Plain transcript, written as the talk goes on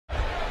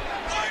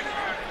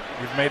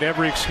You've made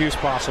every excuse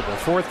possible.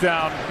 Fourth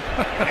down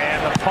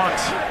and the punt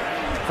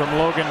from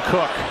Logan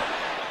Cook.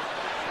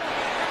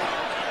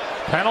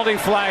 Penalty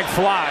flag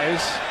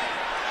flies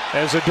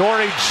as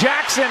Adoree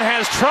Jackson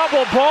has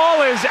trouble.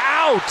 Ball is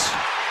out.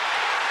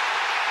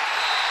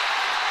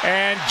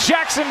 And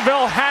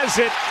Jacksonville has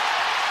it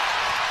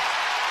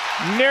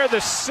near the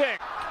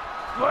 6.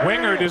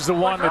 Wingard is the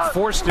one that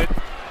forced it.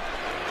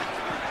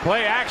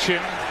 Play action.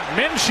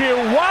 Minshew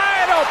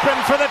wide open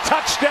for the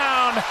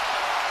touchdown.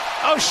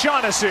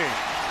 O'Shaughnessy.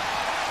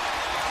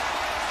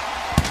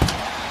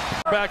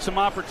 Back some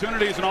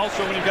opportunities, and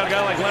also when you've got a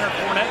guy like Leonard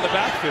Fournette in the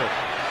backfield.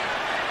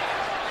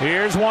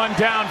 Here's one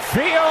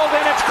downfield,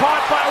 and it's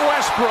caught by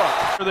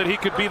Westbrook. That he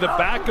could be the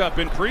backup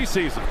in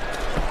preseason.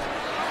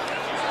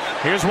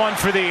 Here's one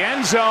for the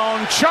end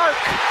zone. Chark,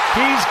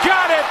 he's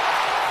got it.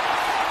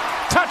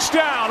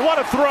 Touchdown, what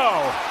a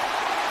throw.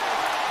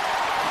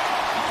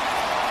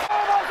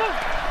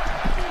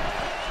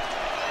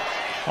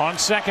 On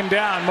second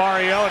down,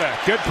 Mariota,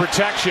 good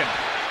protection.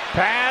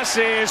 Pass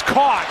is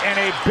caught, and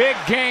a big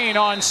gain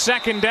on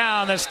second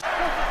down. This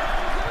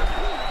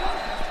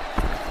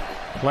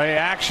play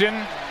action,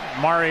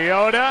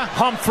 Mariota,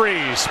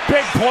 Humphries,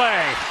 big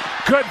play,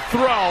 good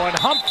throw, and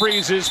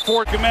Humphries is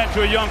fourth. Recommend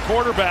to a young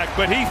quarterback,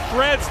 but he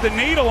threads the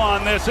needle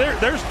on this.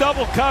 There's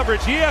double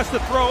coverage. He has to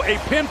throw a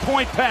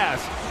pinpoint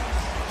pass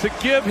to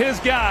give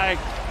his guy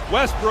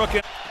Westbrook.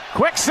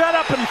 Quick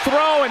setup and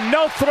throw, and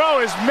no throw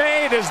is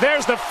made as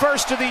there's the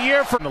first of the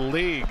year for the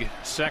league.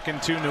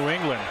 Second to New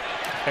England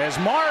as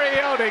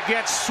Mariota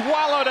gets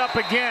swallowed up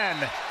again.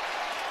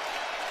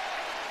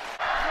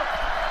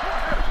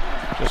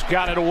 Just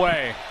got it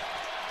away.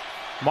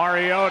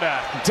 Mariota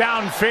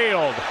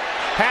downfield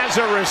has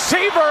a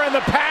receiver, and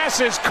the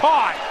pass is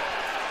caught.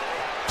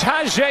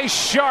 Tajay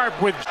Sharp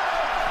with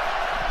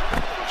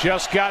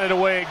just got it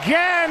away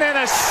again, and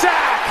a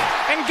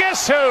sack. And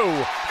guess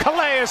who?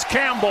 Calais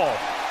Campbell.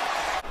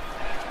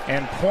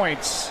 And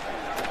points.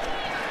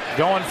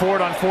 Going for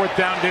it on fourth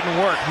down didn't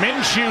work.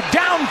 Minshew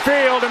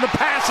downfield, and the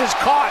pass is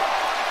caught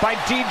by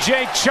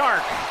DJ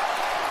Chark.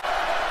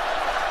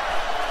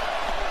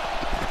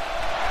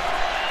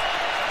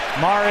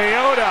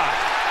 Mariota.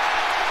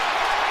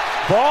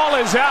 Ball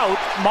is out.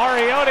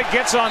 Mariota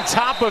gets on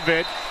top of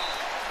it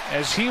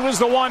as he was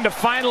the one to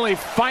finally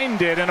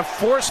find it, and a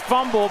forced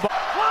fumble.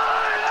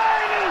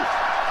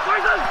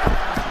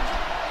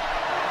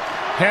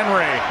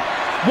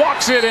 Henry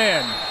walks it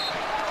in.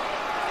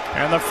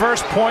 And the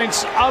first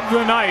points of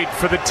the night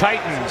for the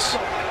Titans.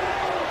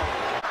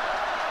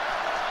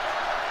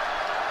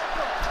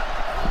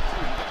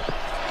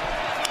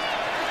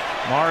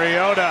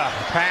 Mariota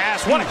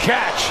pass, what a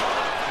catch.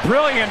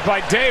 Brilliant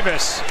by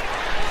Davis.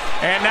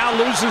 And now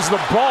loses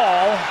the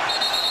ball.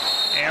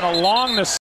 And along the